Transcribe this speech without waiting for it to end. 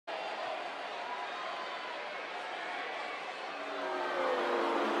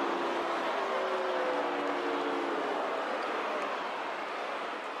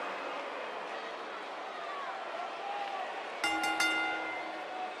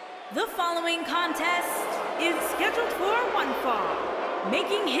The following contest is scheduled for one fall.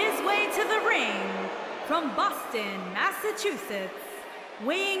 Making his way to the ring from Boston, Massachusetts,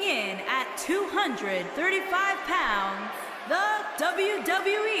 weighing in at 235 pounds, the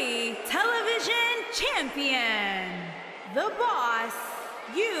WWE Television Champion, the Boss,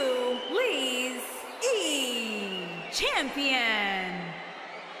 Ulysses E. Champion.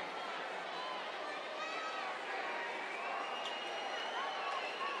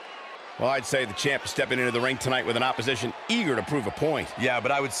 Well, I'd say the champ is stepping into the ring tonight with an opposition eager to prove a point. Yeah,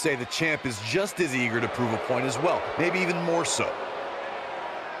 but I would say the champ is just as eager to prove a point as well, maybe even more so.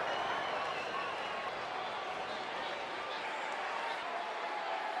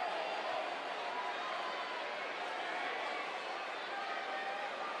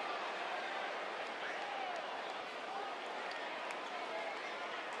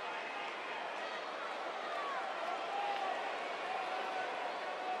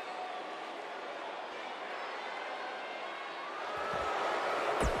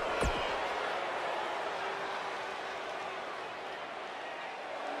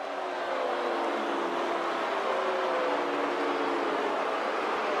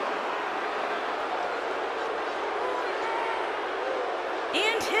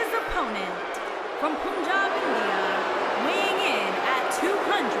 And his opponent from Punjab, India, weighing in at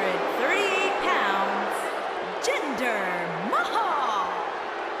 238 pounds, Jinder Mahal.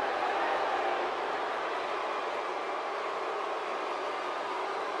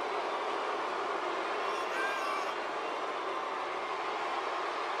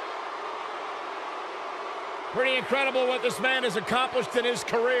 Pretty incredible what this man has accomplished in his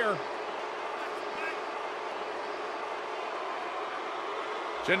career.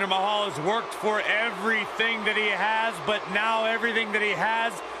 Jinder Mahal has worked for everything that he has, but now everything that he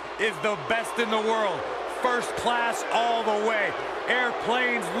has is the best in the world. First class all the way.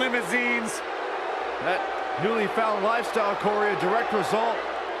 Airplanes, limousines. That newly found lifestyle, Corey, a direct result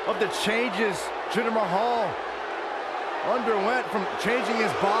of the changes Jinder Mahal underwent, from changing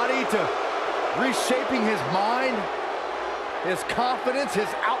his body to reshaping his mind, his confidence, his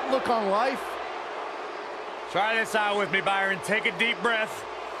outlook on life. Try this out with me, Byron. Take a deep breath.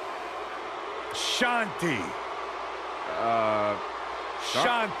 Shanti.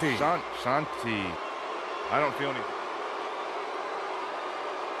 Shanti. Shanti. I don't feel anything.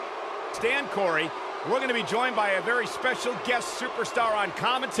 Stan, Corey, we're going to be joined by a very special guest superstar on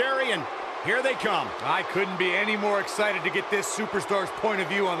commentary, and here they come. I couldn't be any more excited to get this superstar's point of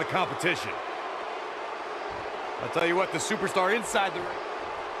view on the competition. I'll tell you what, the superstar inside the ring.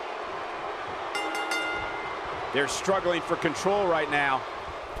 They're struggling for control right now.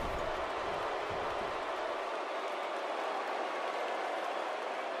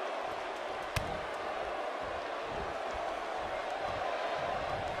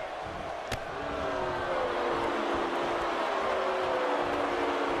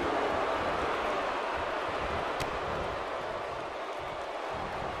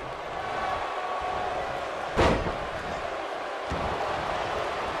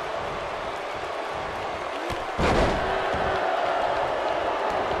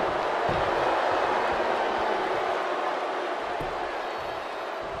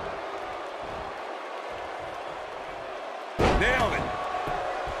 Nailed it.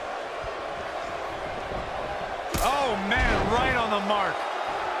 Oh, man, right on the mark.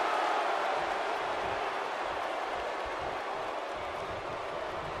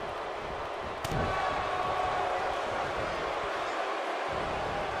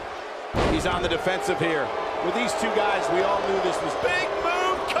 He's on the defensive here. With these two guys, we all knew this was big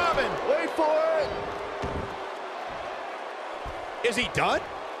move coming. Wait for it. Is he done?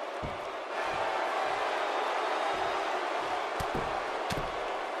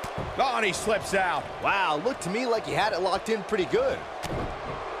 Oh, and he slips out. Wow, looked to me like he had it locked in pretty good.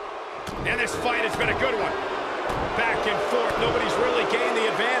 And this fight has been a good one. Back and forth, nobody's really gained the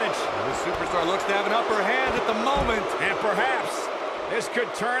advantage. The superstar looks to have an upper hand at the moment. And perhaps this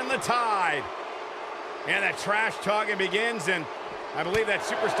could turn the tide. And the trash talking begins, and I believe that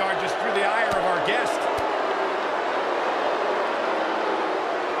superstar just drew the ire of our guest.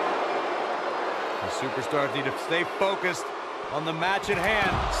 The superstars need to stay focused on the match at hand.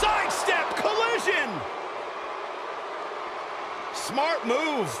 Sidestep collision! Smart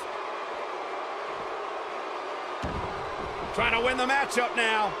move. Trying to win the matchup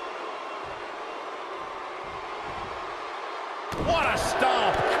now. What a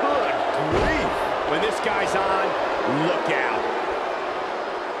stomp. Good grief. When this guy's on, look out.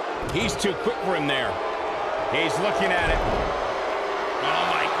 He's too quick for him there. He's looking at it. Oh,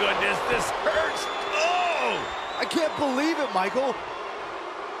 my goodness, this hurts. Oh! I can't believe it, Michael.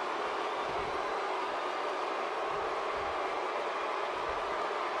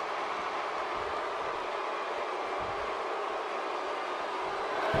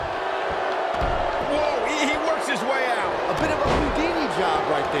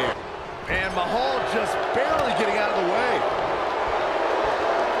 right there. And Mahal just barely getting out of the way.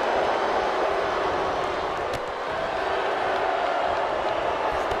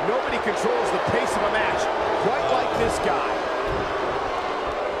 Nobody controls the pace of a match quite like this guy.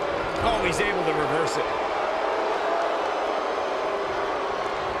 Oh, he's able to reverse it.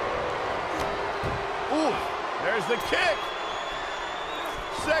 Ooh, there's the kick.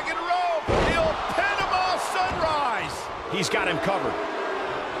 Second rope, the old Panama Sunrise. He's got him covered.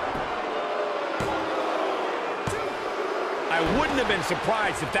 I wouldn't have been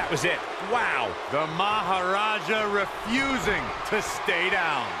surprised if that was it. Wow. The Maharaja refusing to stay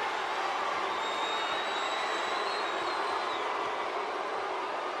down.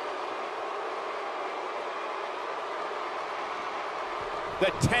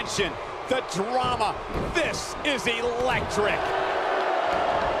 The tension, the drama. This is electric.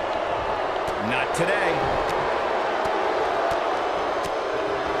 Not today.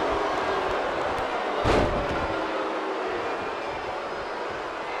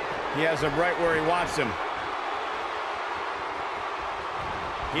 He has him right where he wants him.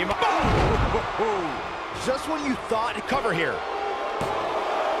 Just when you thought to Cover here.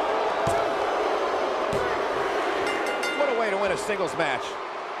 What a way to win a singles match.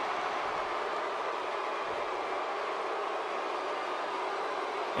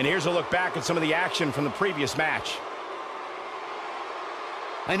 And here's a look back at some of the action from the previous match.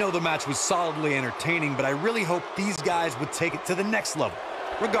 I know the match was solidly entertaining, but I really hope these guys would take it to the next level.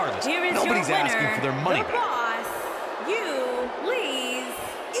 Regardless, Here is nobody's your winner, asking for their money the back. boss, E.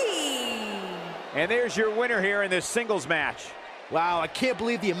 And there's your winner here in this singles match. Wow, I can't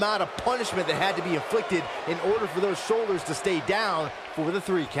believe the amount of punishment that had to be inflicted in order for those shoulders to stay down for the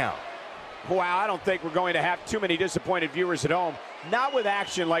 3 count. Wow, I don't think we're going to have too many disappointed viewers at home. Not with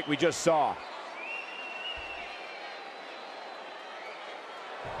action like we just saw.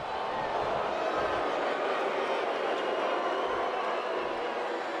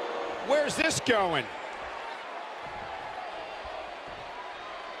 Where's this going?